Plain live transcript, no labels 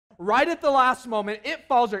right at the last moment, it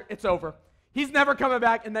falls, it's over. He's never coming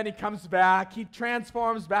back, and then he comes back. He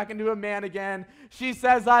transforms back into a man again. She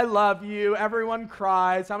says, I love you. Everyone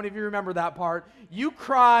cries. How many of you remember that part? You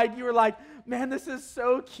cried. You were like, man, this is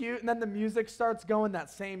so cute. And then the music starts going, that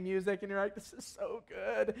same music, and you're like, this is so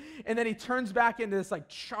good. And then he turns back into this like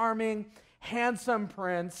charming, handsome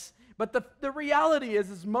prince. But the reality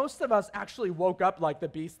is most of us actually woke up like the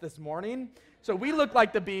beast this morning. So we look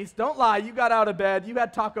like the beast. Don't lie. You got out of bed. You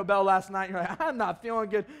had Taco Bell last night. You're like, I'm not feeling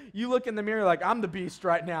good. You look in the mirror like, I'm the beast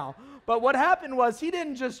right now. But what happened was he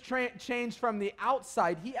didn't just change from the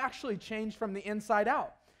outside. He actually changed from the inside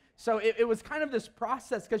out. So it was kind of this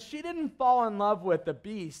process because she didn't fall in love with the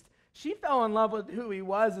beast. She fell in love with who he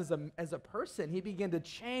was as a person. He began to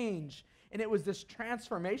change. And it was this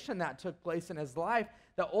transformation that took place in his life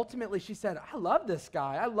that ultimately she said, I love this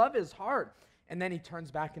guy. I love his heart. And then he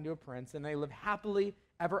turns back into a prince, and they live happily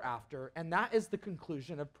ever after. And that is the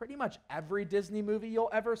conclusion of pretty much every Disney movie you'll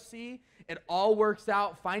ever see. It all works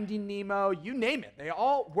out. Finding Nemo, you name it. They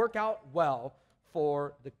all work out well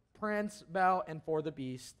for the prince, Belle, and for the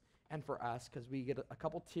beast, and for us, because we get a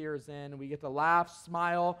couple tears in, we get to laugh,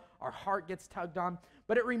 smile, our heart gets tugged on.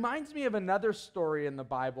 But it reminds me of another story in the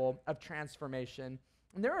Bible of transformation.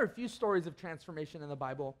 And there are a few stories of transformation in the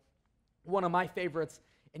Bible. One of my favorites,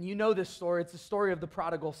 and you know this story, it's the story of the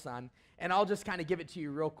prodigal son. And I'll just kind of give it to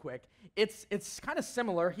you real quick. It's kind of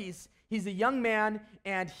similar. He's a young man,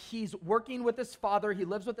 and he's working with his father. He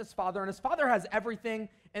lives with his father, and his father has everything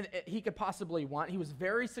he could possibly want. He was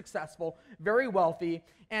very successful, very wealthy.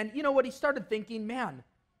 And you know what? He started thinking, man,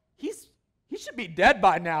 he should be dead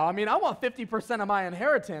by now. I mean, I want 50% of my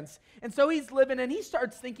inheritance. And so he's living, and he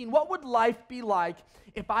starts thinking, what would life be like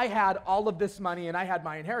if I had all of this money and I had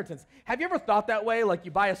my inheritance? Have you ever thought that way? Like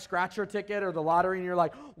you buy a scratcher ticket or the lottery, and you're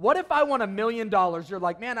like, what if I won $1 million? You're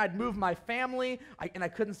like, man, I'd move my family. And I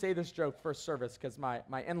couldn't say this joke first service because my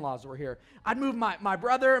in-laws were here. I'd move my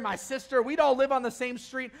brother and my sister. We'd all live on the same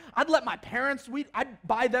street. I'd let my parents, I'd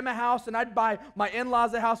buy them a house, and I'd buy my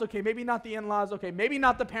in-laws a house. Okay, maybe not the in-laws. Okay, maybe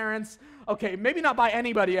not the parents. Okay, maybe not buy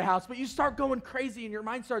anybody a house, but you start going crazy and your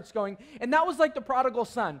mind starts going. And that was like the prodigal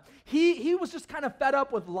son. He was just kind of fed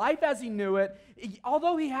up with life as he knew it.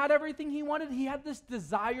 Although he had everything he wanted, he had this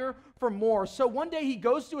desire for more. So one day he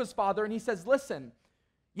goes to his father and he says, listen,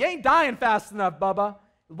 you ain't dying fast enough, Bubba.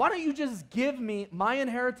 Why don't you just give me my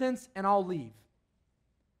inheritance and I'll leave?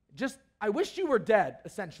 I wish you were dead,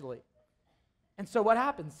 essentially. And so what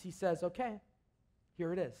happens? He says, okay,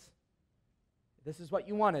 here it is. This is what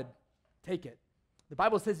you wanted. Take it. The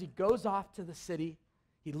Bible says he goes off to the city.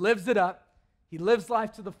 He lives it up. He lives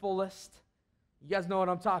life to the fullest. You guys know what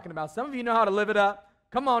I'm talking about. Some of you know how to live it up.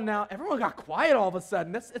 Come on now. Everyone got quiet all of a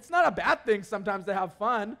sudden. It's not a bad thing sometimes to have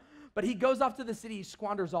fun. But he goes off to the city. He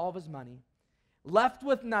squanders all of his money. Left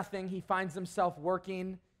with nothing, he finds himself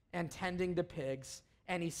working and tending to pigs.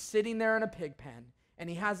 And he's sitting there in a pig pen. And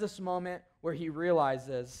he has this moment where he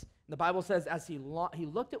realizes, the Bible says as he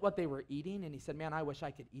looked at what they were eating, and he said, man, I wish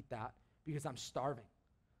I could eat that because I'm starving.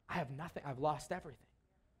 I have nothing. I've lost everything.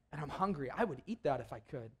 And I'm hungry. I would eat that if I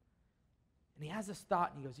could. And he has this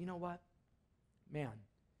thought, and he goes, you know what? Man,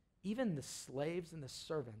 even the slaves and the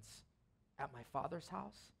servants at my father's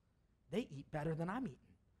house, they eat better than I'm eating.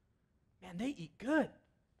 Man, they eat good.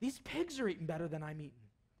 These pigs are eating better than I'm eating.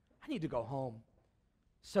 I need to go home.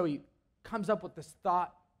 So he comes up with this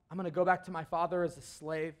thought, I'm going to go back to my father as a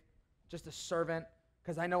slave, just a servant,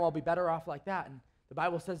 because I know I'll be better off like that. And the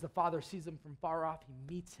Bible says the father sees him from far off.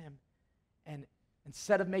 He meets him, and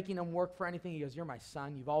instead of making him work for anything, he goes, you're my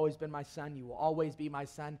son. You've always been my son. You will always be my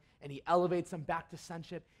son. And he elevates him back to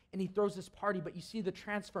sonship, and he throws this party. But you see the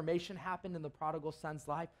transformation happened in the prodigal son's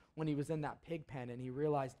life when he was in that pig pen, and he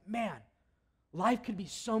realized, man, life could be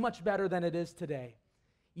so much better than it is today.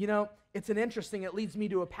 You know, it leads me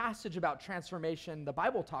to a passage about transformation. The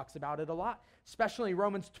Bible talks about it a lot, especially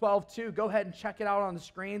Romans 12:2. Go ahead and check it out on the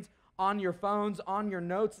screens, on your phones, on your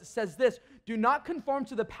notes. It says this, do not conform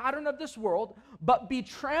to the pattern of this world, but be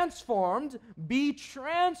transformed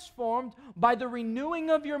by the renewing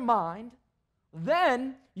of your mind.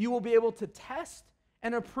 Then you will be able to test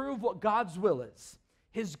and approve what God's will is,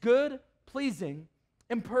 his good, pleasing,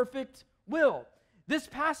 and perfect will. This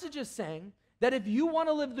passage is saying that if you want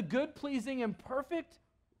to live the good, pleasing, and perfect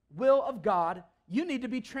will of God, you need to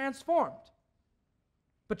be transformed.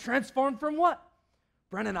 But transformed from what?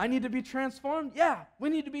 Brennan, I need to be transformed? Yeah, we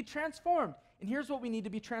need to be transformed. And here's what we need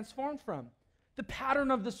to be transformed from. The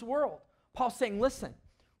pattern of this world. Paul's saying, listen,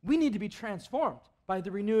 we need to be transformed by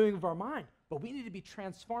the renewing of our mind, but we need to be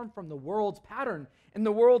transformed from the world's pattern. And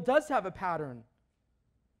the world does have a pattern.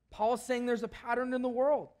 Paul's saying there's a pattern in the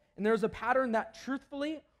world, and there's a pattern that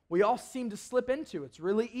truthfully we all seem to slip into. It's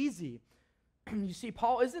really easy. You see,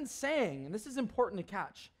 Paul isn't saying, and this is important to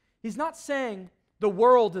catch, he's not saying the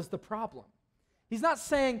world is the problem. He's not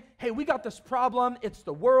saying, hey, we got this problem, it's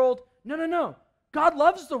the world. No. God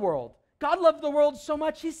loves the world. God loved the world so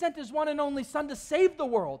much, he sent his one and only Son to save the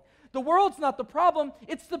world. The world's not the problem.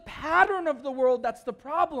 It's the pattern of the world that's the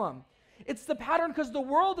problem. It's the pattern because the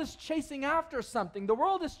world is chasing after something. The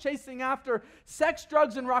world is chasing after sex,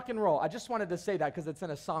 drugs, and rock and roll. I just wanted to say that because it's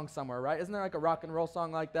in a song somewhere, right? Isn't there like a rock and roll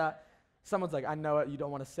song like that? Someone's like, I know it. You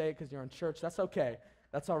don't want to say it because you're in church. That's okay.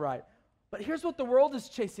 That's all right. But here's what the world is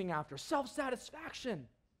chasing after. Self-satisfaction,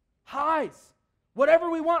 highs,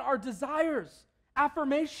 whatever we want, our desires,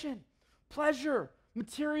 affirmation, pleasure,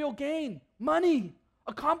 material gain, money,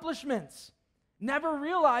 accomplishments, never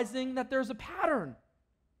realizing that there's a pattern.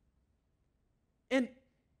 And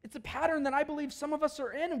it's a pattern that I believe some of us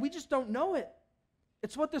are in, and we just don't know it.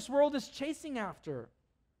 It's what this world is chasing after.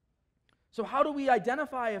 So how do we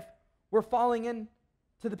identify if we're falling into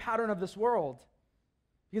the pattern of this world?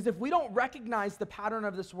 Because if we don't recognize the pattern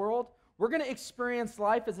of this world, we're going to experience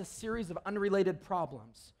life as a series of unrelated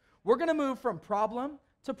problems. We're going to move from problem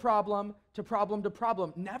to problem to problem to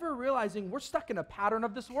problem, never realizing we're stuck in a pattern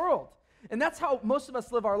of this world. And that's how most of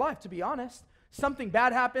us live our life, to be honest. Something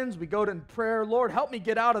bad happens, we go to prayer, Lord, help me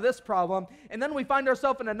get out of this problem. And then we find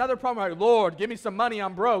ourselves in another problem, like, Lord, give me some money,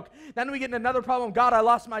 I'm broke. Then we get in another problem, God, I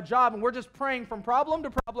lost my job. And we're just praying from problem to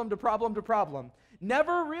problem to problem to problem,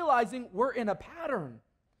 never realizing we're in a pattern.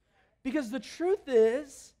 Because the truth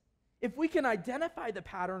is, if we can identify the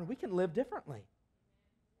pattern, we can live differently.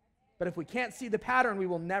 But if we can't see the pattern, we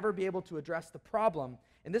will never be able to address the problem.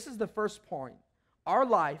 And this is the first point. Our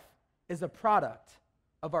life is a product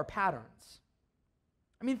of our patterns.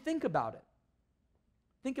 I mean, think about it.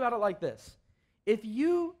 Think about it like this. If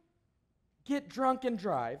you get drunk and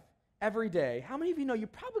drive every day, how many of you know you're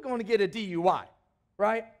probably going to get a DUI,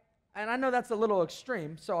 right? And I know that's a little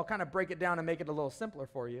extreme, so I'll kind of break it down and make it a little simpler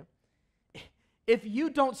for you. If you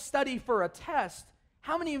don't study for a test,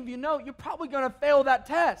 how many of you know you're probably going to fail that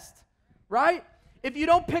test, right? If you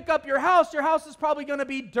don't pick up your house is probably going to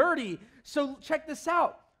be dirty. So check this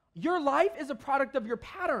out. Your life is a product of your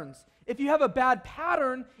patterns. If you have a bad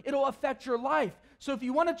pattern, it'll affect your life. So if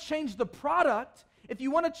you want to change the product,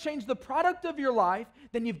 of your life,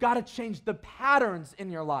 then you've got to change the patterns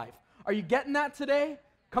in your life. Are you getting that today?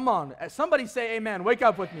 Come on. Somebody say amen. Wake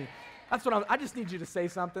up with me. That's what I just need you to say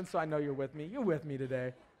something so I know you're with me. You're with me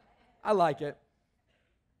today. I like it.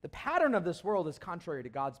 The pattern of this world is contrary to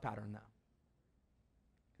God's pattern, though.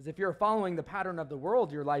 Because if you're following the pattern of the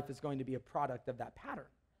world, your life is going to be a product of that pattern.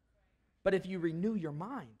 But if you renew your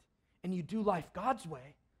mind and you do life God's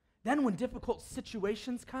way, then when difficult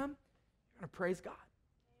situations come, you're going to praise God.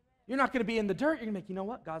 You're not going to be in the dirt. You're going to make, you know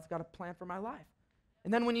what? God's got a plan for my life.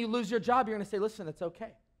 And then when you lose your job, you're going to say, listen, it's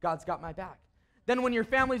okay. God's got my back. Then when your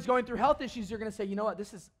family's going through health issues, you're going to say, you know what?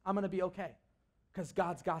 I'm going to be okay because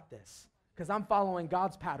God's got this. Because I'm following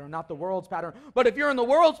God's pattern, not the world's pattern. But if you're in the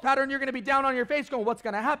world's pattern, you're going to be down on your face going, what's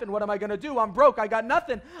going to happen? What am I going to do? I'm broke. I got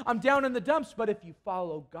nothing. I'm down in the dumps. But if you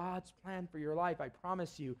follow God's plan for your life, I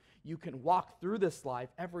promise you, you can walk through this life,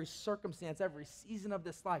 every circumstance, every season of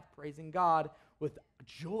this life, praising God with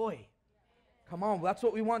joy. Come on, that's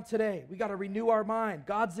what we want today. We got to renew our mind.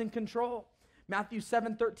 God's in control. Matthew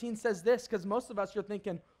 7:13 says this, because most of us are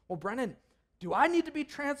thinking, well, Brennan, do I need to be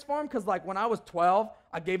transformed? Because like when I was 12,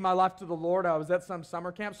 I gave my life to the Lord. I was at some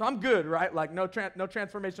summer camp, so I'm good, right? Like no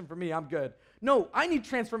transformation for me, I'm good. No, I need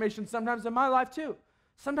transformation sometimes in my life too.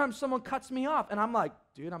 Sometimes someone cuts me off, and I'm like,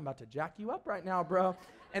 dude, I'm about to jack you up right now, bro.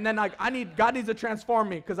 And then like God needs to transform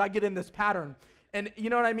me because I get in this pattern. And you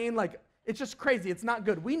know what I mean? Like it's just crazy. It's not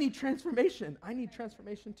good. We need transformation. I need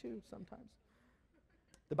transformation too sometimes.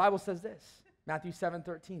 The Bible says this, Matthew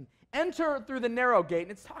 7:13. Enter through the narrow gate,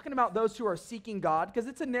 and it's talking about those who are seeking God, because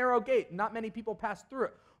it's a narrow gate. Not many people pass through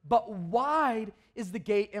it. But wide is the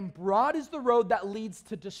gate, and broad is the road that leads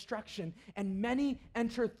to destruction, and many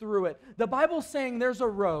enter through it. The Bible's saying there's a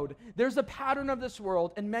road, there's a pattern of this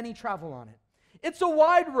world, and many travel on it. It's a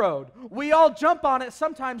wide road. We all jump on it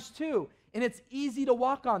sometimes too, and it's easy to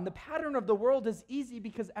walk on. The pattern of the world is easy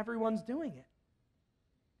because everyone's doing it.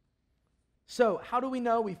 So how do we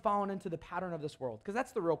know we've fallen into the pattern of this world? Because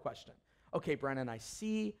that's the real question. Okay, Brennan, I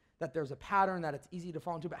see that there's a pattern that it's easy to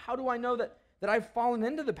fall into, but how do I know that I've fallen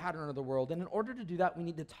into the pattern of the world? And in order to do that, we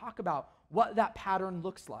need to talk about what that pattern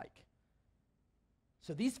looks like.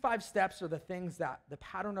 So these 5 steps are the things that the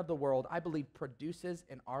pattern of the world, I believe, produces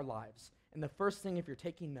in our lives. And the first thing, if you're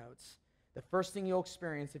taking notes, the first thing you'll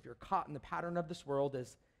experience if you're caught in the pattern of this world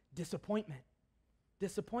is disappointment.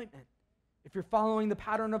 Disappointment. If you're following the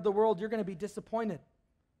pattern of the world, you're going to be disappointed.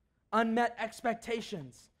 unmet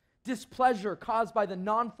expectations, displeasure caused by the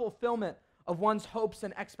non-fulfillment of one's hopes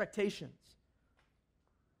and expectations.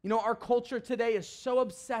 You know, our culture today is so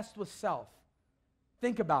obsessed with self.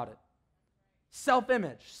 Think about it.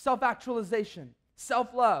 Self-image, self-actualization,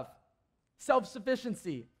 self-love,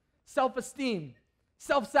 self-sufficiency, self-esteem,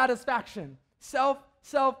 self-satisfaction, self.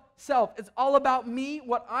 It's all about me,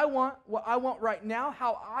 what I want right now,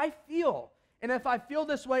 how I feel. And if I feel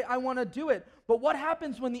this way, I want to do it. But what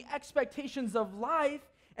happens when the expectations of life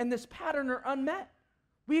and this pattern are unmet?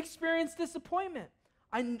 We experience disappointment.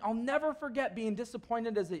 I'll never forget being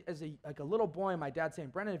disappointed as a little boy, and my dad saying,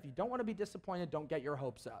 Brennan, if you don't want to be disappointed, don't get your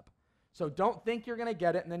hopes up. So don't think you're going to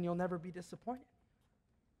get it, and then you'll never be disappointed.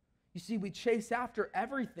 You see, we chase after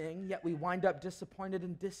everything, yet we wind up disappointed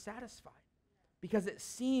and dissatisfied because it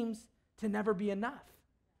seems to never be enough.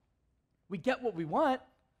 We get what we want,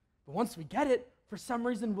 but once we get it, for some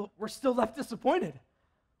reason, we're still left disappointed.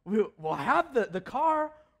 We'll have the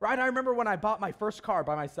car, right? I remember when I bought my first car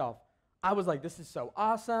by myself. I was like, this is so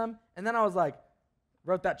awesome. And then I was like,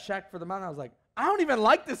 wrote that check for the month. I was like, I don't even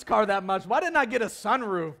like this car that much. Why didn't I get a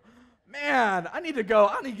sunroof? Man, I need to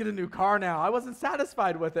get a new car now. I wasn't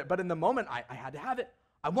satisfied with it. But in the moment, I had to have it.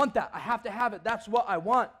 I want that. I have to have it. That's what I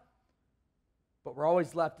want. But we're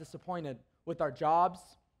always left disappointed with our jobs,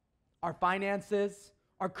 our finances,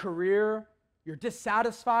 our career. You're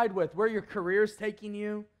dissatisfied with where your career is taking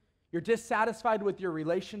you. You're dissatisfied with your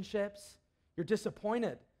relationships. You're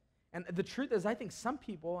disappointed. And the truth is, I think some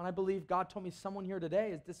people, and I believe God told me someone here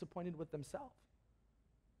today is disappointed with themselves.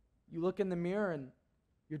 You look in the mirror and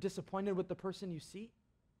you're disappointed with the person you see.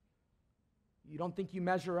 You don't think you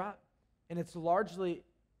measure up. And it's largely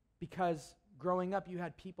because growing up you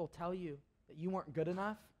had people tell you that you weren't good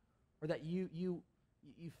enough or that you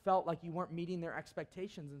felt like you weren't meeting their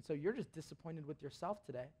expectations. And so you're just disappointed with yourself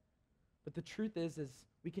today. But the truth is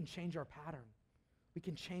we can change our pattern. We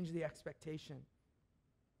can change the expectation.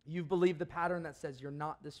 You've believed the pattern that says you're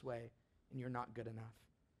not this way and you're not good enough.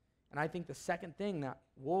 And I think the second thing that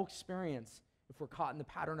we'll experience if we're caught in the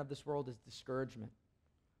pattern of this world is discouragement.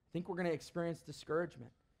 I think we're going to experience discouragement.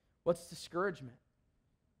 What's discouragement?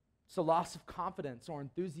 It's a loss of confidence or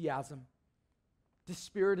enthusiasm,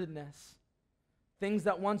 dispiritedness. Things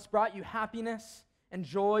that once brought you happiness and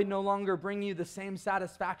joy no longer bring you the same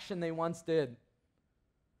satisfaction they once did.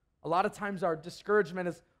 A lot of times our discouragement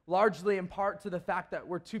is largely in part to the fact that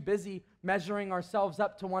we're too busy measuring ourselves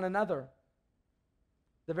up to one another.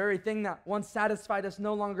 The very thing that once satisfied us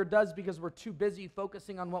no longer does because we're too busy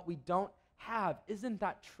focusing on what we don't have. Isn't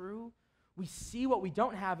that true? We see what we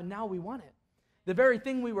don't have and now we want it. The very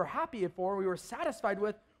thing we were happy for, we were satisfied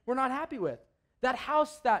with, we're not happy with. That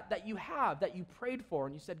house that you have, that you prayed for,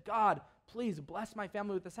 and you said, God, please bless my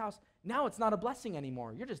family with this house. Now it's not a blessing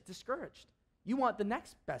anymore. You're just discouraged. You want the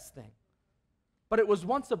next best thing. But it was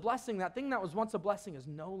once a blessing. That thing that was once a blessing is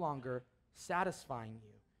no longer satisfying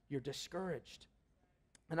you. You're discouraged.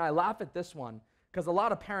 And I laugh at this one because a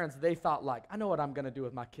lot of parents, they thought like, I know what I'm going to do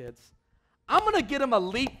with my kids. I'm going to get them a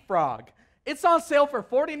leapfrog. It's on sale for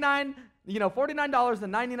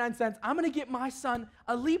 $49.99. I'm going to get my son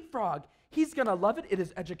a leapfrog. He's going to love it. It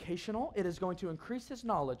is educational. It is going to increase his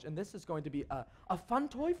knowledge, and this is going to be a fun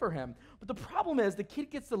toy for him. But the problem is the kid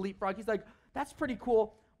gets the leapfrog. He's like, that's pretty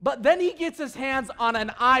cool. But then he gets his hands on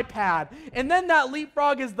an iPad, and then that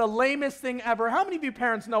leapfrog is the lamest thing ever. How many of you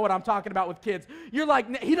parents know what I'm talking about with kids? You're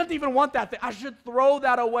like, he doesn't even want that thing. I should throw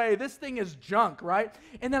that away. This thing is junk, right?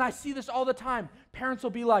 And then I see this all the time. Parents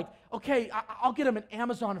will be like, okay, I'll get him an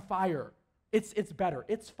Amazon Fire. It's better.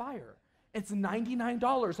 It's Fire. It's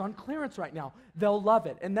 $99 on clearance right now. They'll love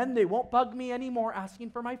it. And then they won't bug me anymore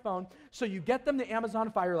asking for my phone. So you get them the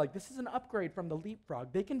Amazon Fire, like this is an upgrade from the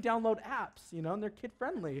Leapfrog. They can download apps, and they're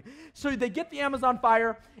kid-friendly. So they get the Amazon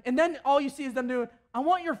Fire, and then all you see is them doing, I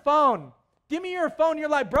want your phone. Give me your phone. You're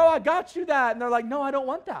like, bro, I got you that. And they're like, no, I don't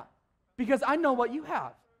want that because I know what you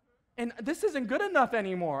have. And this isn't good enough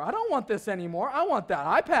anymore. I don't want this anymore. I want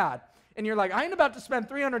that iPad. And you're like, I ain't about to spend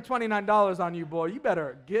 $329 on you, boy. You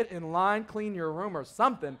better get in line, clean your room or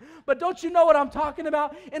something. But don't you know what I'm talking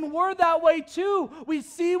about? And we're that way too. We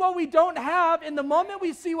see what we don't have. And the moment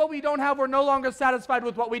we see what we don't have, we're no longer satisfied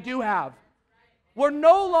with what we do have. We're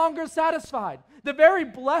no longer satisfied. The very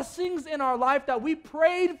blessings in our life that we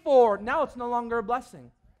prayed for, now it's no longer a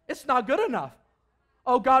blessing. It's not good enough.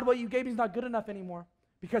 Oh, God, what you gave me is not good enough anymore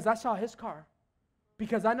because I saw his car.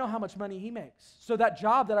 Because I know how much money he makes. So that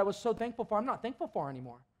job that I was so thankful for, I'm not thankful for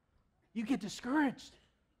anymore. You get discouraged.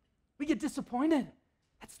 We get disappointed.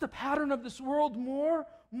 That's the pattern of this world. More.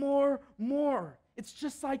 It's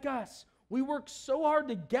just like us. We work so hard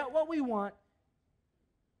to get what we want,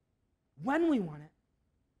 when we want it,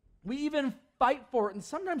 We even fight for it, and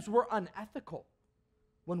sometimes we're unethical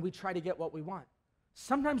when we try to get what we want.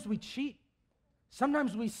 Sometimes we cheat.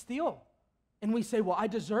 Sometimes we steal, and we say, well, I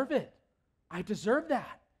deserve it. I deserve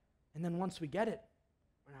that. And then once we get it,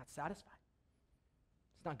 we're not satisfied.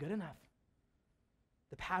 It's not good enough.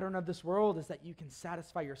 The pattern of this world is that you can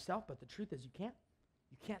satisfy yourself, but the truth is you can't.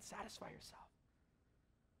 You can't satisfy yourself.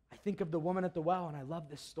 I think of the woman at the well, and I love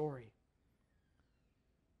this story.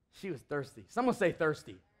 She was thirsty. Someone say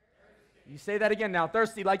thirsty. You say that again now.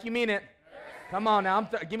 Thirsty, like you mean it. Come on now.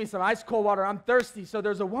 Give me some ice cold water. I'm thirsty. So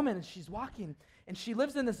there's a woman, and she's walking, and she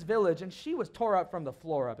lives in this village, and she was tore up from the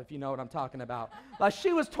floor up, if you know what I'm talking about. Like,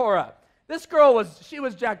 she was tore up. This girl she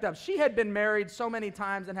was jacked up. She had been married so many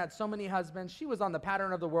times and had so many husbands. She was on the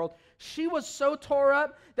pattern of the world. She was so tore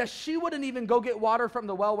up that she wouldn't even go get water from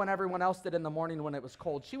the well when everyone else did in the morning when it was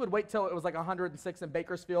cold. She would wait till it was like 106 in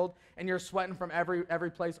Bakersfield and you're sweating from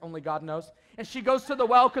every place, only God knows. And she goes to the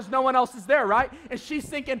well because no one else is there, right? And she's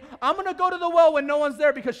thinking, I'm going to go to the well when no one's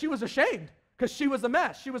there, because she was ashamed, because she was a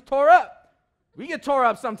mess. She was tore up. We get tore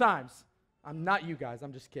up sometimes. I'm not you guys.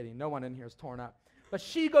 I'm just kidding. No one in here is torn up. But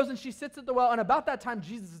she goes and she sits at the well, and about that time,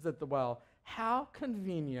 Jesus is at the well. How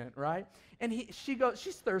convenient, right? And she goes,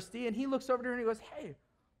 she's thirsty, and he looks over to her and he goes, hey,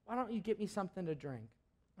 why don't you get me something to drink?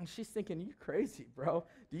 And she's thinking, you crazy, bro.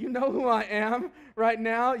 Do you know who I am right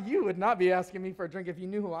now? You would not be asking me for a drink if you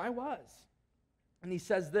knew who I was. And he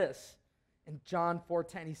says this in John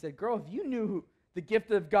 4:10. He said, girl, if you knew the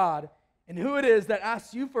gift of God and who it is that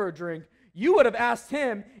asks you for a drink, you would have asked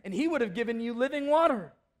him, and he would have given you living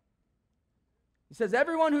water. He says,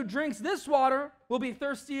 everyone who drinks this water will be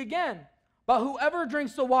thirsty again, but whoever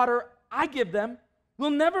drinks the water I give them will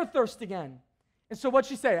never thirst again. And so what'd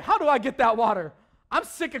she say? How do I get that water? I'm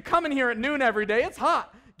sick of coming here at noon every day. It's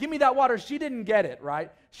hot. Give me that water. She didn't get it,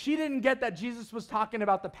 right? She didn't get that Jesus was talking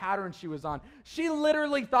about the pattern she was on. She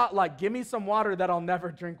literally thought, like, give me some water that I'll never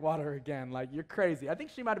drink water again. Like, you're crazy. I think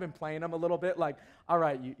she might have been playing him a little bit, like, all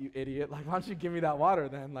right, you idiot. Like, why don't you give me that water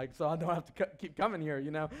then? Like, so I don't have to keep coming here, you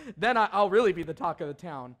know? Then I'll really be the talk of the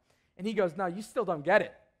town. And he goes, no, you still don't get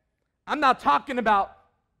it. I'm not talking about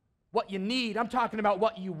what you need. I'm talking about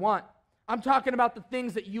what you want. I'm talking about the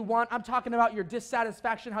things that you want. I'm talking about your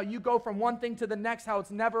dissatisfaction, how you go from one thing to the next, how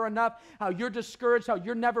it's never enough, how you're discouraged, how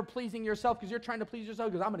you're never pleasing yourself because you're trying to please yourself.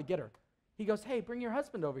 He goes, I'm going to get her. He goes, hey, bring your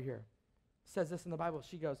husband over here. It says this in the Bible.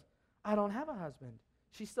 She goes, I don't have a husband.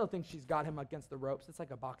 She still thinks she's got him against the ropes. It's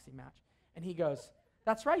like a boxing match. And he goes,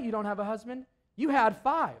 that's right, you don't have a husband. You had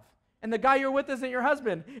 5. And the guy you're with isn't your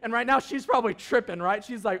husband. And right now she's probably tripping, right?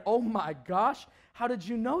 She's like, oh my gosh, how did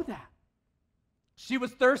you know that? She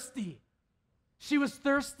was thirsty. She was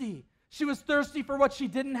thirsty. She was thirsty for what she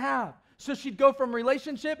didn't have. So she'd go from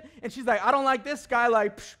relationship, and she's like, I don't like this guy.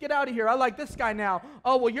 Like, get out of here. I like this guy now.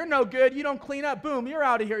 Oh, well, you're no good. You don't clean up. Boom, you're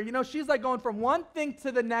out of here. You know, she's like going from one thing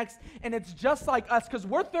to the next, and it's just like us because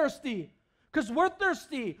we're thirsty. Because we're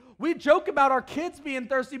thirsty. We joke about our kids being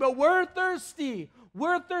thirsty, but we're thirsty.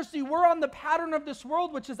 We're thirsty. We're on the pattern of this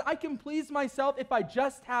world, which is I can please myself if I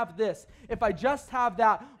just have this, if I just have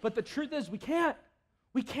that. But the truth is we can't.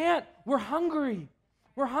 We can't. We're hungry.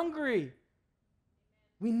 We're hungry.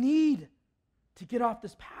 We need to get off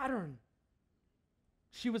this pattern.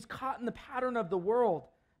 She was caught in the pattern of the world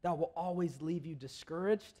that will always leave you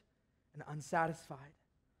discouraged and unsatisfied.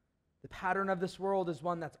 The pattern of this world is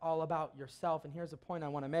one that's all about yourself. And here's a point I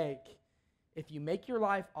want to make. If you make your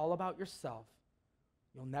life all about yourself,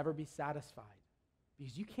 you'll never be satisfied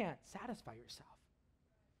because you can't satisfy yourself.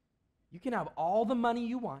 You can have all the money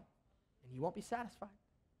you want and you won't be satisfied.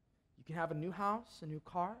 You can have a new house, a new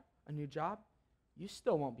car, a new job. You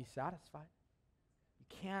still won't be satisfied. You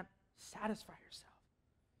can't satisfy yourself.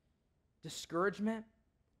 Discouragement,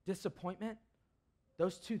 disappointment,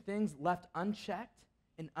 those two things left unchecked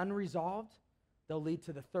and unresolved, they'll lead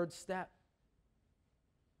to the third step,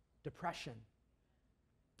 depression.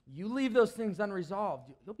 You leave those things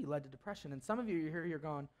unresolved, you'll be led to depression. And some of you are here, you're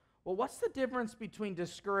going, well, what's the difference between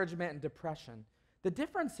discouragement and depression? The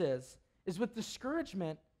difference is with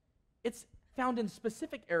discouragement, it's found in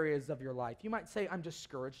specific areas of your life. You might say, I'm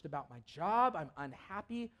discouraged about my job, I'm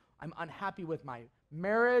unhappy with my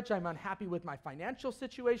marriage, I'm unhappy with my financial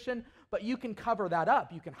situation, but you can cover that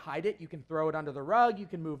up. You can hide it, you can throw it under the rug, you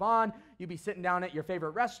can move on. You'd be sitting down at your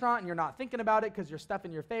favorite restaurant and you're not thinking about it because you're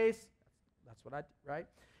stuffing your face. That's what I do, right?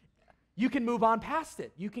 You can move on past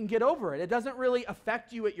it. You can get over it. It doesn't really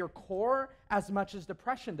affect you at your core as much as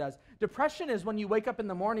depression does. Depression is when you wake up in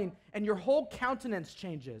the morning and your whole countenance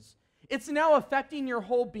changes. It's now affecting your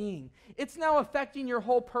whole being. It's now affecting your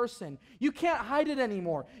whole person. You can't hide it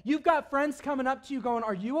anymore. You've got friends coming up to you going,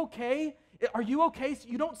 are you okay? Are you okay?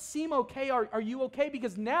 You don't seem okay. Are you okay?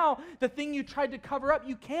 Because now the thing you tried to cover up,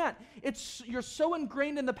 you can't. You're so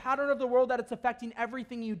ingrained in the pattern of the world that it's affecting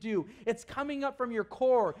everything you do. It's coming up from your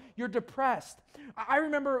core. You're depressed. I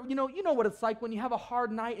remember, you know what it's like when you have a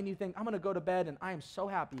hard night and you think, I'm going to go to bed and I am so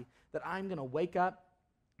happy that I'm going to wake up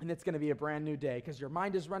and it's going to be a brand new day because your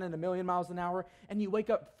mind is running a million miles an hour and you wake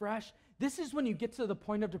up fresh. This is when you get to the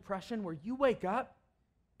point of depression where you wake up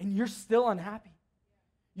and you're still unhappy.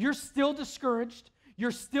 You're still discouraged.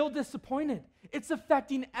 You're still disappointed. It's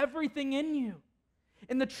affecting everything in you.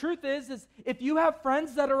 And the truth is if you have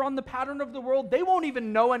friends that are on the pattern of the world, they won't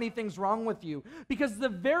even know anything's wrong with you because the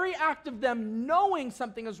very act of them knowing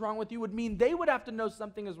something is wrong with you would mean they would have to know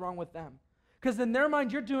something is wrong with them. Because in their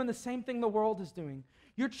mind, you're doing the same thing the world is doing.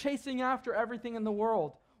 You're chasing after everything in the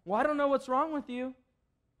world. Well, I don't know what's wrong with you.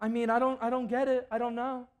 I don't get it. I don't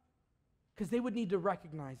know. Because they would need to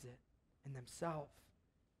recognize it in themselves.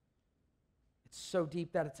 It's so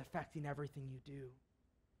deep that it's affecting everything you do.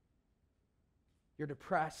 You're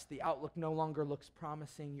depressed. The outlook no longer looks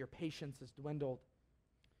promising. Your patience has dwindled.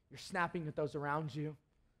 You're snapping at those around you.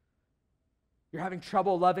 You're having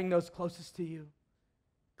trouble loving those closest to you.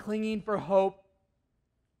 Clinging for hope.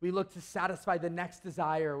 We look to satisfy the next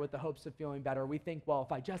desire with the hopes of feeling better. We think, well,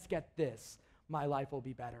 if I just get this, my life will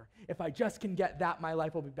be better. If I just can get that, my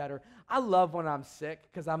life will be better. I love when I'm sick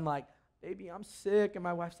because I'm like, baby, I'm sick. And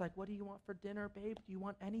my wife's like, what do you want for dinner, babe? Do you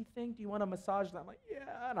want anything? Do you want a massage? And I'm like,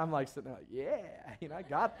 yeah. And I'm like sitting there like, yeah, I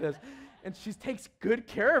got this. And she takes good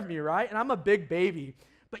care of me, right? And I'm a big baby.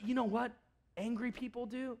 But you know what angry people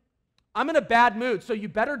do? I'm in a bad mood, so you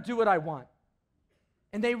better do what I want.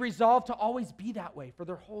 And they resolve to always be that way for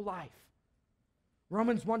their whole life.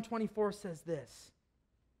 Romans 1:24 says this,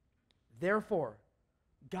 therefore,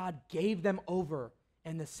 God gave them over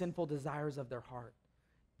in the sinful desires of their heart.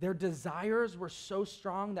 Their desires were so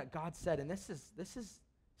strong that God said, and this is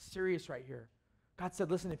serious right here. God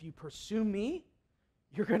said, listen, if you pursue me,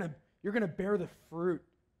 you're gonna bear the fruit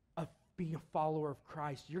of being a follower of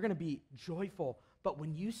Christ. You're gonna be joyful. But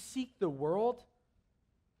when you seek the world,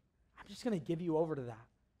 I'm just gonna give you over to that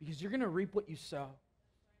because you're gonna reap what you sow.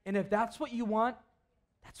 And if that's what you want,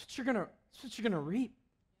 that's what you're gonna reap.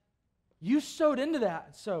 You sowed into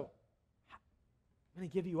that, so I'm gonna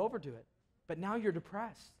give you over to it. But now you're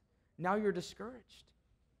depressed. Now you're discouraged.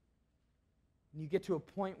 And you get to a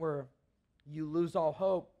point where you lose all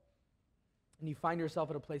hope and you find yourself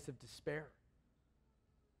at a place of despair.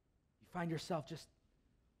 You find yourself just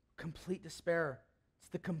complete despair. It's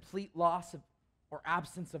the complete loss of or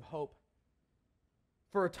absence of hope.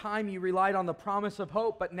 For a time you relied on the promise of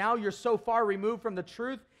hope, but now you're so far removed from the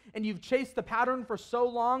truth and you've chased the pattern for so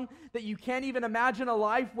long that you can't even imagine a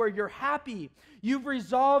life where you're happy. You've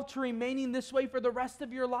resolved to remaining this way for the rest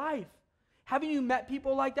of your life. Haven't you met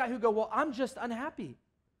people like that who go, well, I'm just unhappy?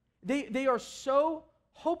 They are so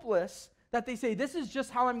hopeless that they say, this is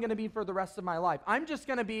just how I'm going to be for the rest of my life. I'm just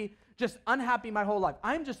going to be just unhappy my whole life.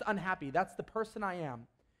 I'm just unhappy. That's the person I am.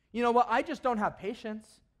 You know what? I just don't have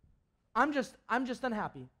patience. I'm just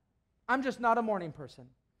unhappy. I'm just not a morning person.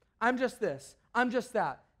 I'm just this. I'm just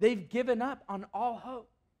that. They've given up on all hope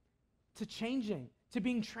to changing, to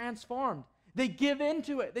being transformed. They give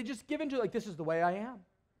into it. They just give into it like, this is the way I am.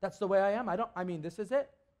 That's the way I am. This is it.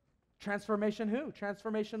 Transformation who?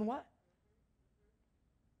 Transformation what?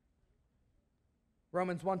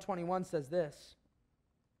 Romans 1:21 says this,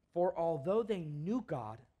 for although they knew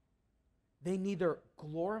God, they neither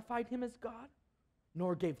glorified him as God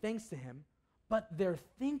nor gave thanks to him, but their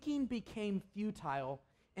thinking became futile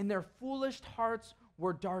and their foolish hearts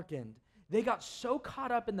were darkened. They got so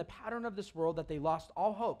caught up in the pattern of this world that they lost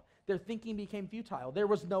all hope. Their thinking became futile. There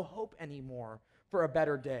was no hope anymore for a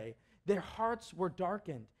better day. Their hearts were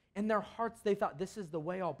darkened. In their hearts, they thought, this is the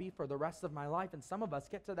way I'll be for the rest of my life. And some of us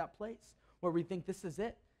get to that place where we think, this is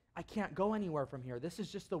it. I can't go anywhere from here. This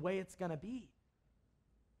is just the way it's going to be.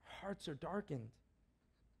 Our hearts are darkened.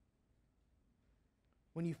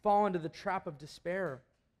 When you fall into the trap of despair,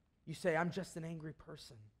 you say, I'm just an angry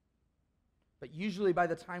person. But usually by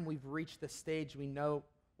the time we've reached this stage, we know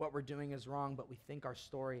what we're doing is wrong, but we think our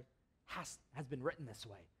story has been written this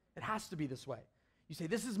way. It has to be this way. You say,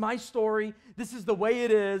 this is my story, this is the way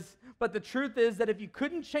it is, but the truth is that if you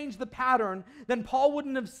couldn't change the pattern, then Paul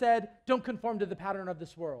wouldn't have said, don't conform to the pattern of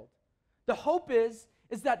this world. The hope is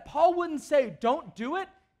that Paul wouldn't say, don't do it,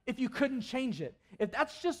 if you couldn't change it. If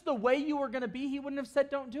that's just the way you were going to be, he wouldn't have said,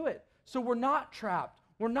 don't do it. So we're not trapped.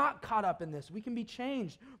 We're not caught up in this. We can be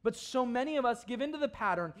changed. But so many of us give into the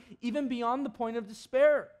pattern, even beyond the point of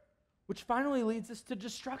despair, which finally leads us to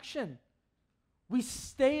destruction. We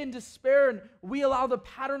stay in despair and we allow the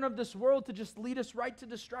pattern of this world to just lead us right to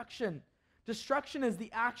destruction Destruction is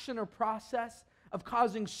the action or process of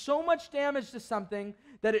causing so much damage to something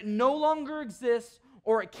that it no longer exists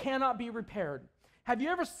or it cannot be repaired. Have you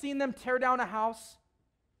ever seen them tear down a house?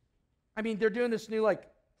 I mean, they're doing this new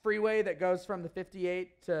freeway that goes from the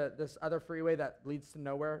 58 to this other freeway that leads to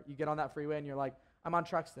nowhere. You get on that freeway and you're like, I'm on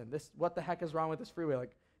Truxton. What the heck is wrong with this freeway?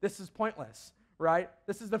 This is pointless, right?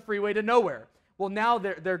 This is the freeway to nowhere. Well, now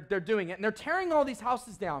they're doing it, and they're tearing all these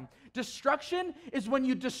houses down. Destruction is when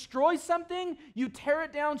you destroy something, you tear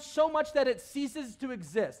it down so much that it ceases to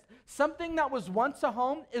exist. Something that was once a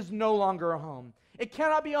home is no longer a home. It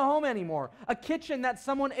cannot be a home anymore. A kitchen that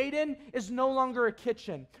someone ate in is no longer a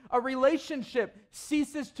kitchen. A relationship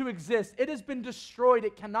ceases to exist. It has been destroyed.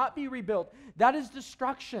 It cannot be rebuilt. That is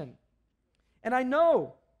destruction. And I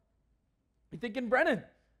know, you're thinking, Brennan,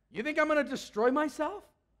 you think I'm going to destroy myself?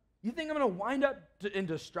 You think I'm going to wind up in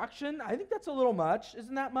destruction? I think that's a little much.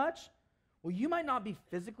 Isn't that much? Well, you might not be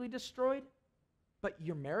physically destroyed, but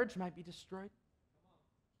your marriage might be destroyed.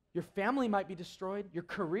 Your family might be destroyed. Your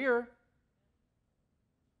career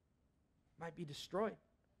might be destroyed.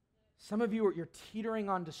 Some of you you're teetering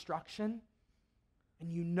on destruction,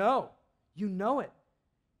 and you know it.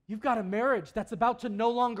 You've got a marriage that's about to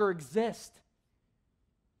no longer exist.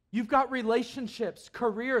 You've got relationships,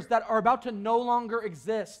 careers that are about to no longer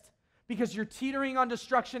exist because you're teetering on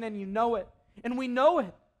destruction and you know it. And we know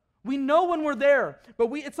it. We know when we're there, but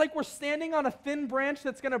it's like we're standing on a thin branch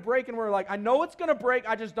that's going to break, and we're like, I know it's going to break,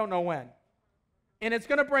 I just don't know when. And it's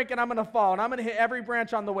going to break, and I'm going to fall, and I'm going to hit every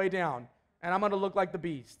branch on the way down, and I'm going to look like the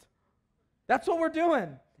beast. That's what we're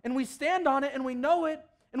doing. And we stand on it, and we know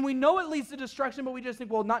it leads to destruction, but we just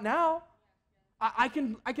think, well, not now. I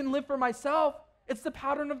can live for myself. It's the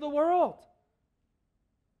pattern of the world.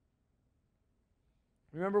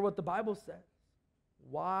 Remember what the Bible says.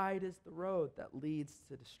 Wide is the road that leads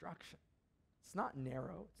to destruction. It's not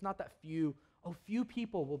narrow. It's not that few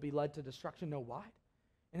people will be led to destruction. No, wide.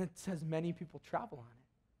 And it says many people travel on it.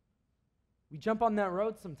 We jump on that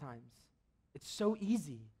road sometimes. It's so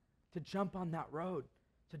easy to jump on that road,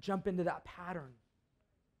 to jump into that pattern.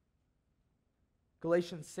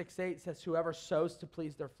 Galatians 6:8 says, whoever sows to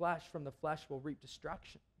please their flesh, from the flesh will reap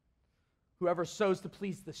destruction. Whoever sows to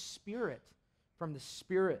please the Spirit, from the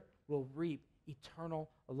Spirit will reap eternal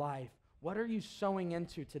life. What are you sowing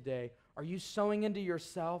into today? Are you sowing into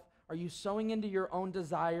yourself? Are you sowing into your own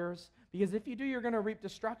desires? Because if you do, you're going to reap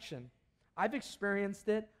destruction. I've experienced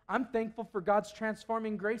it. I'm thankful for God's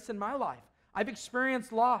transforming grace in my life. I've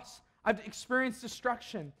experienced loss. I've experienced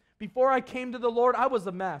destruction. Before I came to the Lord, I was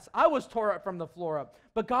a mess. I was tore up from the floor up.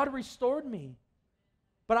 But God restored me.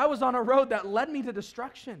 But I was on a road that led me to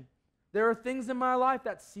destruction. There are things in my life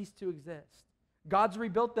that cease to exist. God's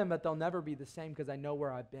rebuilt them, but they'll never be the same because I know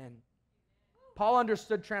where I've been. Paul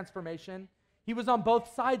understood transformation. He was on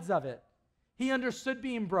both sides of it. He understood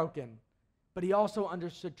being broken, but he also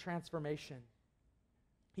understood transformation.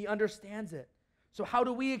 He understands it. So how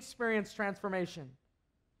do we experience transformation?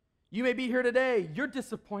 You may be here today. You're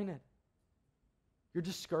disappointed. You're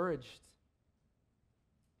discouraged.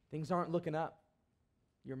 Things aren't looking up.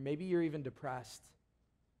 Maybe you're even depressed.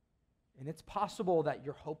 And it's possible that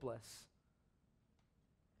you're hopeless.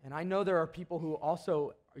 And I know there are people who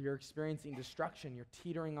also you're experiencing destruction. You're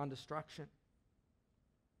teetering on destruction.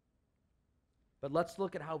 But let's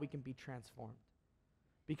look at how we can be transformed.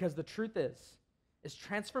 Because the truth is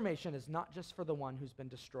transformation is not just for the one who's been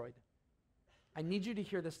destroyed. I need you to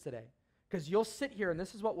hear this today. Because you'll sit here and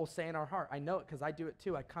this is what we'll say in our heart. I know it because I do it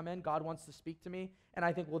too. I come in, God wants to speak to me, and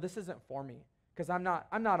I think, well, this isn't for me. Because I'm not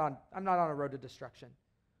on a road to destruction.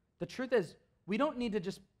 The truth is, we don't need to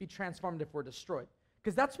just be transformed if we're destroyed.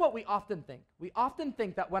 Because that's what we often think. We often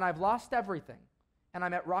think that when I've lost everything and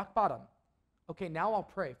I'm at rock bottom, okay, now I'll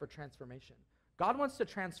pray for transformation. God wants to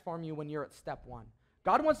transform you when you're at step one.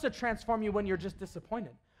 God wants to transform you when you're just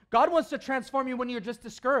disappointed. God wants to transform you when you're just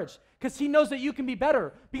discouraged because he knows that you can be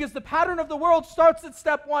better. Because the pattern of the world starts at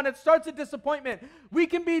step one. It starts at disappointment. We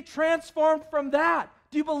can be transformed from that.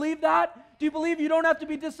 Do you believe that? Do you believe you don't have to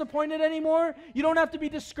be disappointed anymore? You don't have to be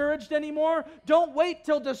discouraged anymore? Don't wait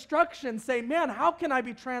till destruction. Say, man, how can I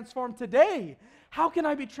be transformed today? How can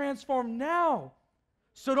I be transformed now?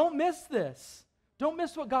 So don't miss this. Don't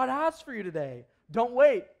miss what God has for you today. Don't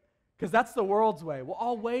wait, because that's the world's way. Well,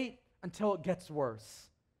 I'll wait until it gets worse.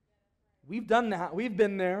 We've done that. We've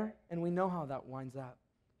been there, and we know how that winds up.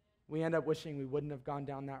 We end up wishing we wouldn't have gone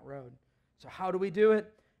down that road. So how do we do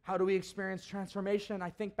it? How do we experience transformation? I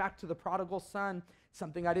think back to the prodigal son,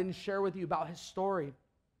 something I didn't share with you about his story.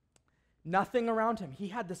 Nothing around him. He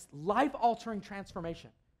had this life-altering transformation.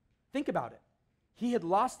 Think about it. He had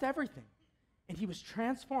lost everything, and he was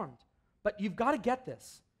transformed. But you've got to get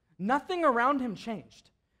this. nothing around him changed.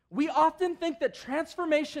 We often think that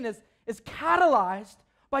transformation is catalyzed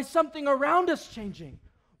by something around us changing.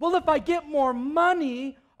 Well, if I get more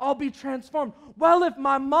money, I'll be transformed. Well, if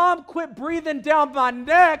my mom quit breathing down my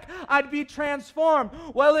neck, I'd be transformed.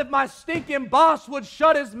 Well, if my stinking boss would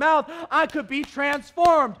shut his mouth, I could be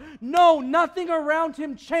transformed. No, nothing around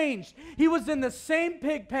him changed. He was in the same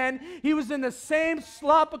pig pen. He was in the same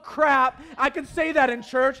slop of crap. I can say that in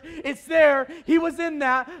church. It's there. He was in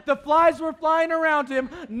that. The flies were flying around him.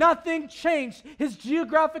 Nothing changed. His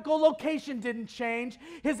geographical location didn't change.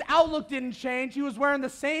 His outlook didn't change. He was wearing the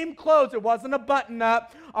same clothes. It wasn't a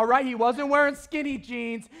button-up. All right, he wasn't wearing skinny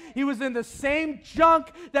jeans. He was in the same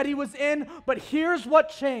junk that he was in, but here's what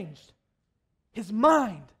changed. His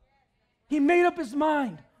mind. He made up his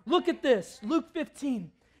mind. Look at this. Luke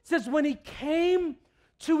 15. It says, when he came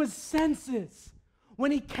to his senses,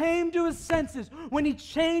 when he changed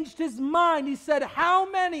his mind, he said, how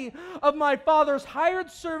many of my father's hired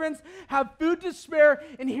servants have food to spare,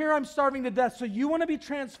 and here I'm starving to death? So you want to be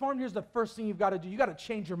transformed? Here's the first thing you've got to do. You've got to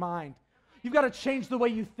change your mind. You've got to change the way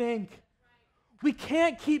you think. We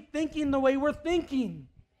can't keep thinking the way we're thinking.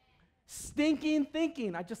 Stinking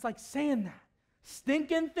thinking. I just like saying that.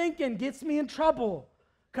 Stinking thinking gets me in trouble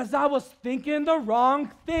because I was thinking the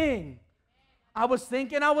wrong thing. I was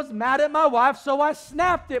thinking I was mad at my wife, so I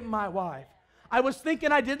snapped at my wife. I was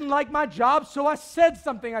thinking I didn't like my job, so I said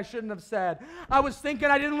something I shouldn't have said. I was thinking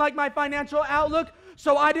I didn't like my financial outlook,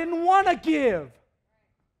 so I didn't want to give.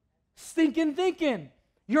 Stinking thinking.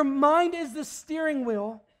 Your mind is the steering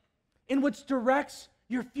wheel in which directs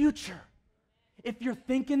your future. If you're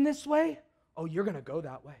thinking this way, oh, you're going to go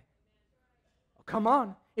that way. Oh, come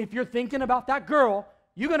on. If you're thinking about that girl,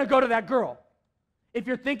 you're going to go to that girl. If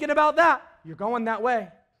you're thinking about that, you're going that way.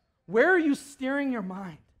 Where are you steering your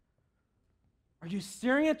mind? Are you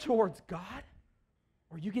steering it towards God?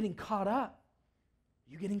 Or are you getting caught up?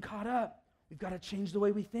 You're getting caught up. We've got to change the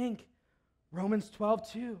way we think. Romans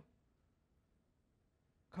 12:2.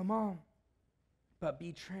 Come on. But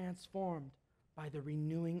be transformed by the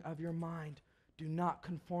renewing of your mind. Do not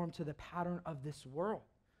conform to the pattern of this world,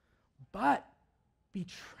 but be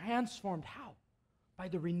transformed. How? By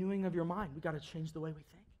the renewing of your mind. We've got to change the way we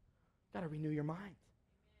think. We've got to renew your mind.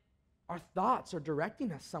 Our thoughts are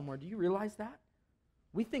directing us somewhere. Do you realize that?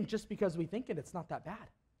 We think just because we think it, it's not that bad.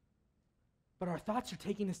 But our thoughts are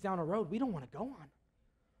taking us down a road we don't want to go on.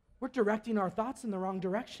 We're directing our thoughts in the wrong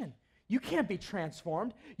direction. You can't be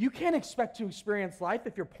transformed. You can't expect to experience life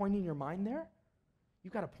if you're pointing your mind there.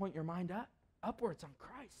 You've got to point your mind upwards on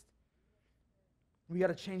Christ. We got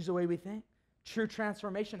to change the way we think. True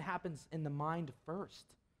transformation happens in the mind first.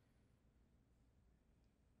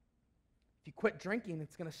 If you quit drinking,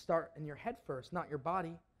 it's going to start in your head first, not your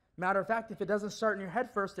body. Matter of fact, if it doesn't start in your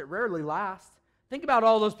head first, it rarely lasts. Think about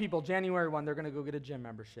all those people. January 1, they're going to go get a gym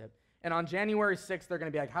membership. And on January 6th, they're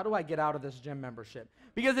going to be like, how do I get out of this gym membership?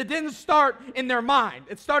 Because it didn't start in their mind.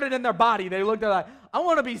 It started in their body. They looked at it like, I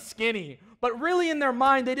want to be skinny. But really in their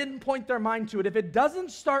mind, they didn't point their mind to it. If it doesn't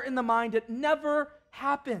start in the mind, it never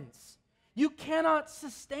happens. You cannot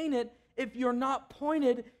sustain it if you're not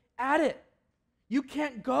pointed at it. You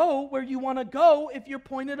can't go where you want to go if you're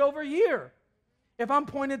pointed over here. If I'm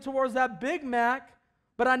pointed towards that Big Mac,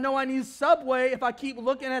 but I know I need Subway, if I keep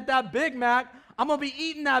looking at that Big Mac, I'm going to be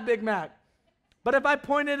eating that Big Mac. But if I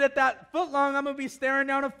pointed at that footlong, I'm going to be staring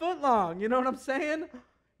down a footlong. You know what I'm saying?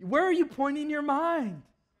 Where are you pointing your mind?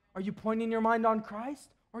 Are you pointing your mind on Christ?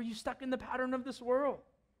 Or are you stuck in the pattern of this world?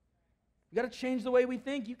 You got to change the way we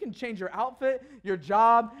think. You can change your outfit, your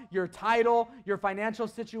job, your title, your financial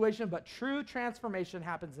situation, but true transformation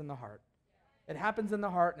happens in the heart. It happens in the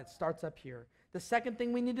heart, and it starts up here. The second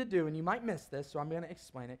thing we need to do, and you might miss this, so I'm going to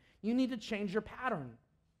explain it, you need to change your pattern.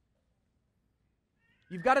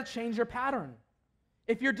 You've got to change your pattern.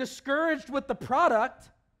 If you're discouraged with the product,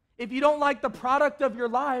 if you don't like the product of your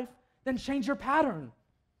life, then change your pattern,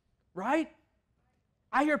 right?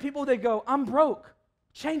 I hear people, they go, I'm broke.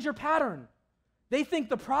 Change your pattern. They think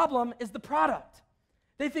the problem is the product.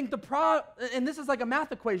 They think and this is like a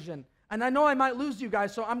math equation. And I know I might lose you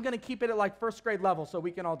guys, so I'm going to keep it at like first grade level so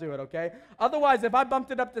we can all do it, okay? Otherwise, if I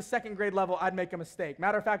bumped it up to second grade level, I'd make a mistake.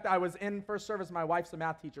 Matter of fact, I was in first service. My wife's a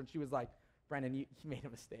math teacher, and she was like, Brandon, you made a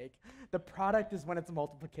mistake. The product is when it's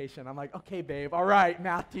multiplication. I'm like, okay, babe, all right,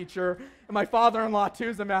 math teacher. And my father-in-law, too,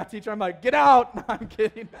 is a math teacher. I'm like, get out. No, I'm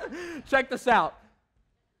kidding. Check this out.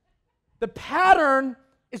 The pattern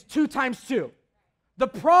is 2 times 2. The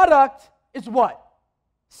product is what?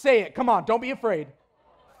 Say it. Come on, don't be afraid.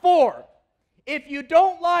 4. If you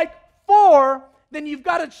don't like 4, then you've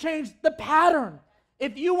got to change the pattern.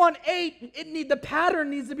 If you want 8, the pattern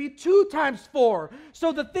needs to be 2 times 4.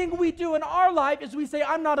 So the thing we do in our life is we say,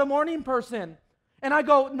 I'm not a morning person. And I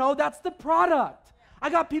go, no, that's the product. I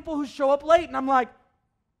got people who show up late, and I'm like,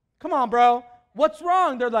 come on, bro, what's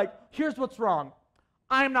wrong? They're like, here's what's wrong.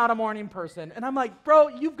 I'm not a morning person. And I'm like, bro,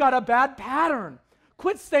 you've got a bad pattern.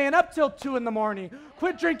 Quit staying up till 2 in the morning.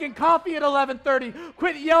 Quit drinking coffee at 11:30.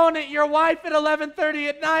 Quit yelling at your wife at 11:30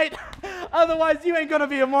 at night. Otherwise, you ain't going to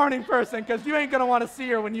be a morning person because you ain't going to want to see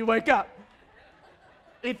her when you wake up.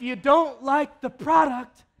 If you don't like the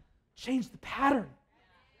product, change the pattern.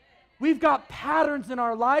 We've got patterns in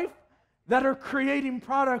our life that are creating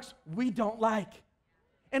products we don't like.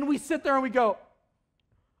 And we sit there and we go,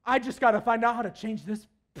 I just got to find out how to change this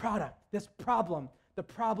product, this problem. The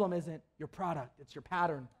problem isn't your product, it's your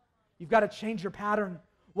pattern. You've got to change your pattern.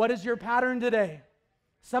 What is your pattern today?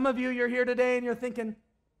 Some of you, you're here today and you're thinking,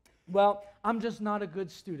 well, I'm just not a good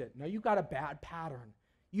student. No, you've got a bad pattern.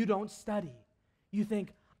 You don't study. You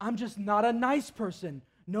think, I'm just not a nice person.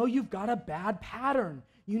 No, you've got a bad pattern.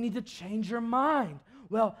 You need to change your mind.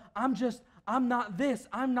 Well, I'm not this,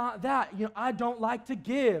 I'm not that. I don't like to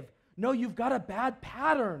give. No, you've got a bad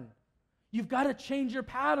pattern. You've got to change your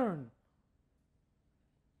pattern.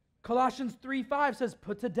 Colossians 3:5 says,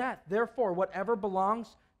 put to death, therefore, whatever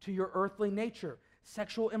belongs to your earthly nature,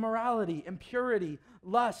 sexual immorality, impurity,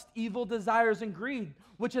 lust, evil desires, and greed,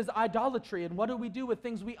 which is idolatry. And what do we do with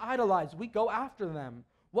things we idolize? We go after them.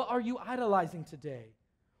 What are you idolizing today?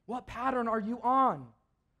 What pattern are you on?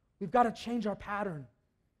 We've got to change our pattern.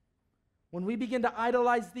 When we begin to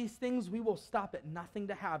idolize these things, we will stop at nothing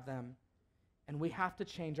to have them, and we have to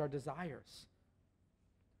change our desires.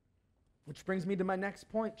 Which brings me to my next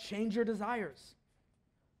point. Change your desires.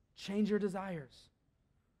 Change your desires.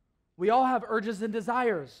 We all have urges and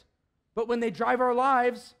desires, but when they drive our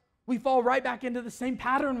lives, we fall right back into the same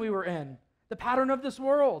pattern we were in, the pattern of this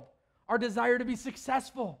world. Our desire to be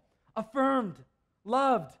successful, affirmed,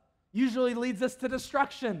 loved, usually leads us to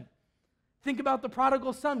destruction. Think about the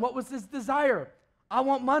prodigal son. What was his desire? I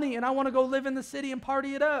want money, and I want to go live in the city and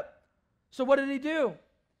party it up. So what did he do?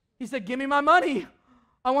 He said, give me my money.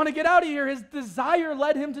 I want to get out of here. His desire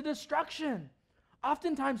led him to destruction.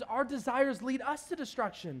 Oftentimes, our desires lead us to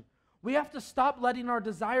destruction. We have to stop letting our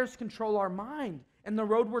desires control our mind and the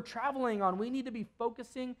road we're traveling on. We need to be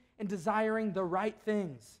focusing and desiring the right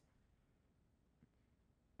things.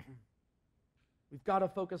 We've got to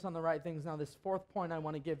focus on the right things. Now, this 4th point I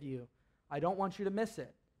want to give you, I don't want you to miss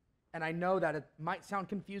it. And I know that it might sound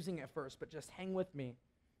confusing at first, but just hang with me.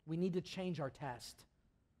 We need to change our test.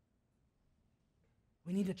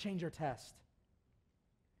 We need to change our test.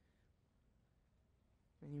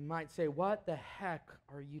 And you might say, what the heck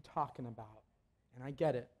are you talking about? And I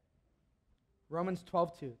get it. Romans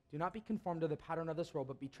 12:2. Do not be conformed to the pattern of this world,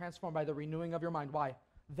 but be transformed by the renewing of your mind. Why?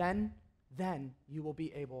 Then you will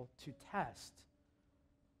be able to test.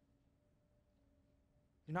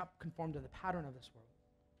 Do not conform to the pattern of this world,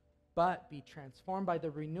 but be transformed by the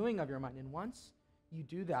renewing of your mind. And once you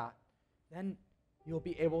do that, then you'll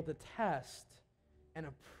be able to test and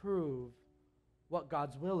approve what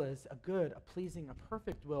God's will is, a good, a pleasing, a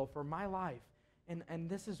perfect will for my life. And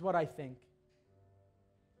this is what I think.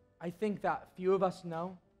 I think that few of us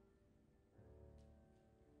know.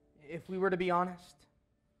 If we were to be honest,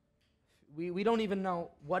 we don't even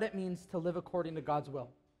know what it means to live according to God's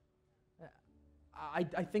will. I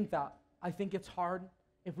think that. I think it's hard,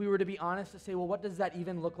 if we were to be honest, to say, well, what does that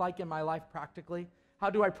even look like in my life practically? How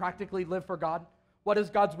do I practically live for God? What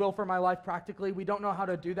is God's will for my life practically? We don't know how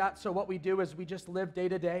to do that, so what we do is we just live day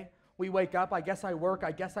to day. We wake up, I guess I work,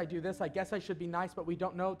 I guess I do this, I guess I should be nice, but we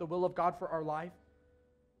don't know the will of God for our life.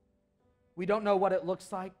 We don't know what it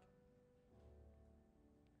looks like.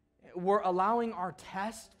 We're allowing our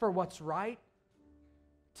test for what's right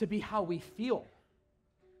to be how we feel.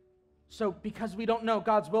 So because we don't know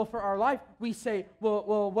God's will for our life, we say,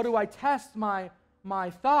 well, what do I test? My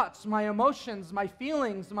thoughts, my emotions, my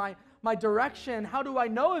feelings, my direction. How do I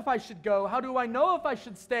know if I should go? How do I know if I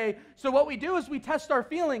should stay? So what we do is we test our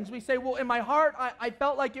feelings. We say, well, in my heart, I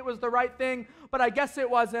felt like it was the right thing, but I guess it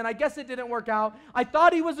wasn't. I guess it didn't work out. I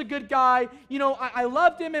thought he was a good guy. I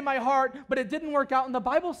loved him in my heart, but it didn't work out. And the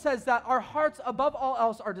Bible says that our hearts, above all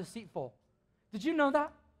else, are deceitful. Did you know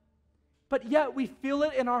that? But yet we feel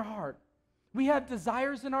it in our heart. We have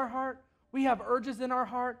desires in our heart. We have urges in our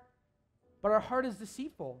heart, but our heart is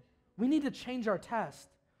deceitful. We need to change our test.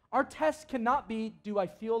 Our test cannot be, do I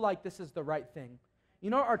feel like this is the right thing? You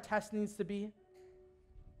know what our test needs to be?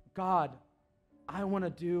 God, I want to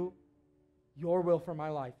do your will for my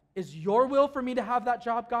life. Is your will for me to have that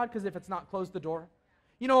job, God? Because if it's not, close the door.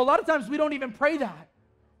 A lot of times we don't even pray that.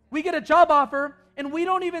 We get a job offer, And we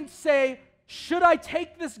don't even say, should I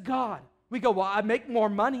take this, God? We go, well, I make more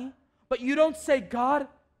money. But you don't say, God,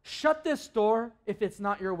 shut this door if it's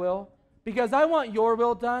not your will, because I want your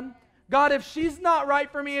will done. God, if she's not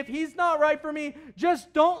right for me, if he's not right for me,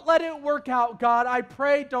 just don't let it work out, God. I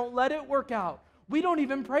pray, don't let it work out. We don't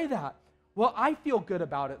even pray that. Well, I feel good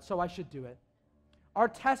about it, so I should do it. Our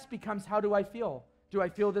test becomes, how do I feel? Do I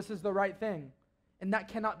feel this is the right thing? And that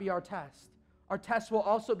cannot be our test. Our test will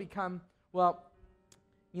also become, well,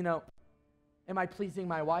 am I pleasing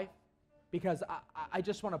my wife? Because I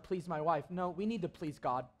just want to please my wife. No, we need to please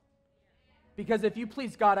God. Because if you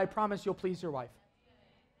please God, I promise you'll please your wife.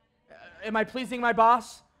 Am I pleasing my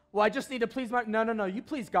boss? Well, I just need to please my... No. You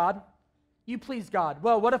please God. You please God.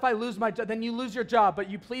 Well, what if I lose my job? Then you lose your job, but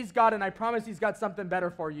you please God, and I promise he's got something better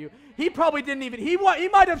for you. He probably didn't even... He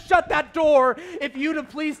might have shut that door if you'd have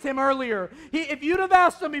pleased him earlier. If you'd have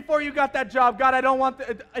asked him before you got that job, God, I don't want...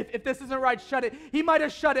 If this isn't right, shut it. He might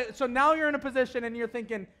have shut it. So now you're in a position, and you're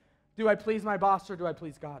thinking, do I please my boss or do I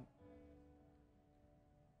please God?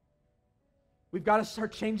 We've got to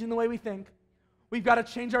start changing the way we think. We've got to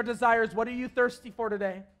change our desires. What are you thirsty for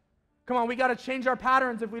today? Come on, we got to change our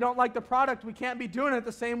patterns. If we don't like the product, we can't be doing it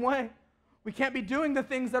the same way. We can't be doing the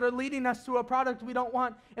things that are leading us to a product we don't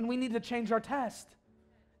want, and we need to change our test.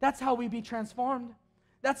 That's how we be transformed.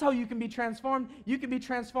 That's how you can be transformed. You can be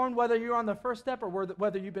transformed whether you're on the first step or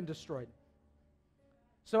whether you've been destroyed.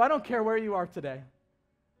 So I don't care where you are today.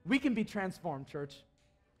 We can be transformed, church.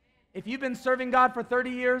 If you've been serving God for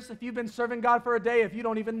 30 years, if you've been serving God for a day, if you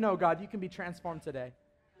don't even know God, you can be transformed today.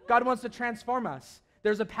 God wants to transform us.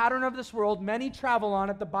 There's a pattern of this world. Many travel on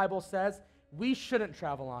it, the Bible says. We shouldn't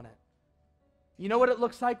travel on it. You know what it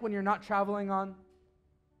looks like when you're not traveling on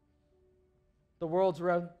the world's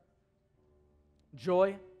road?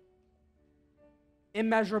 Joy.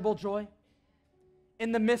 Immeasurable joy.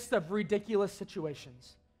 In the midst of ridiculous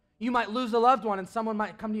situations. You might lose a loved one and someone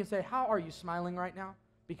might come to you and say, how are you smiling right now?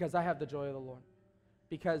 Because I have the joy of the Lord.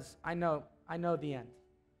 Because I know the end.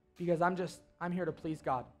 Because I'm here to please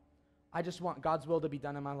God. I just want God's will to be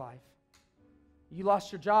done in my life. You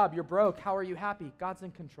lost your job, you're broke, how are you happy? God's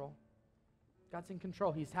in control. God's in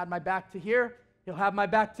control. He's had my back to here, he'll have my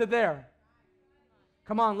back to there.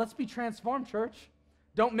 Come on, let's be transformed, church.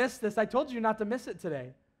 Don't miss this. I told you not to miss it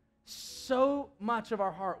today. So much of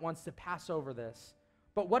our heart wants to pass over this.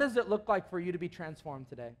 But what does it look like for you to be transformed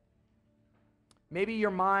today? Maybe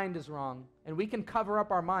your mind is wrong, and we can cover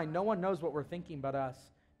up our mind. No one knows what we're thinking but us.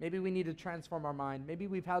 Maybe we need to transform our mind. Maybe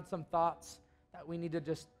we've had some thoughts that we need to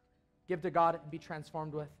just give to God and be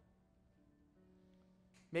transformed with.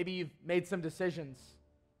 Maybe you've made some decisions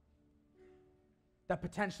that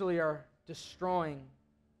potentially are destroying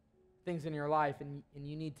things in your life, and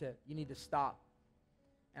you need to stop.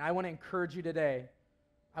 And I want to encourage you today.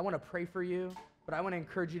 I want to pray for you, but I want to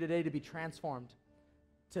encourage you today to be transformed,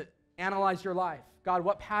 to analyze your life. God,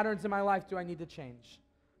 what patterns in my life do I need to change?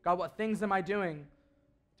 God, what things am I doing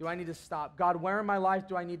do I need to stop? God, where in my life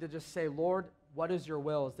do I need to just say, Lord, what is your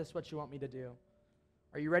will? Is this what you want me to do?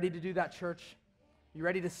 Are you ready to do that, church? You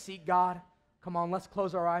ready to seek God? Come on, let's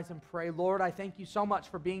close our eyes and pray. Lord, I thank you so much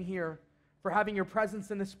for being here, for having your presence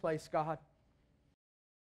in this place, God.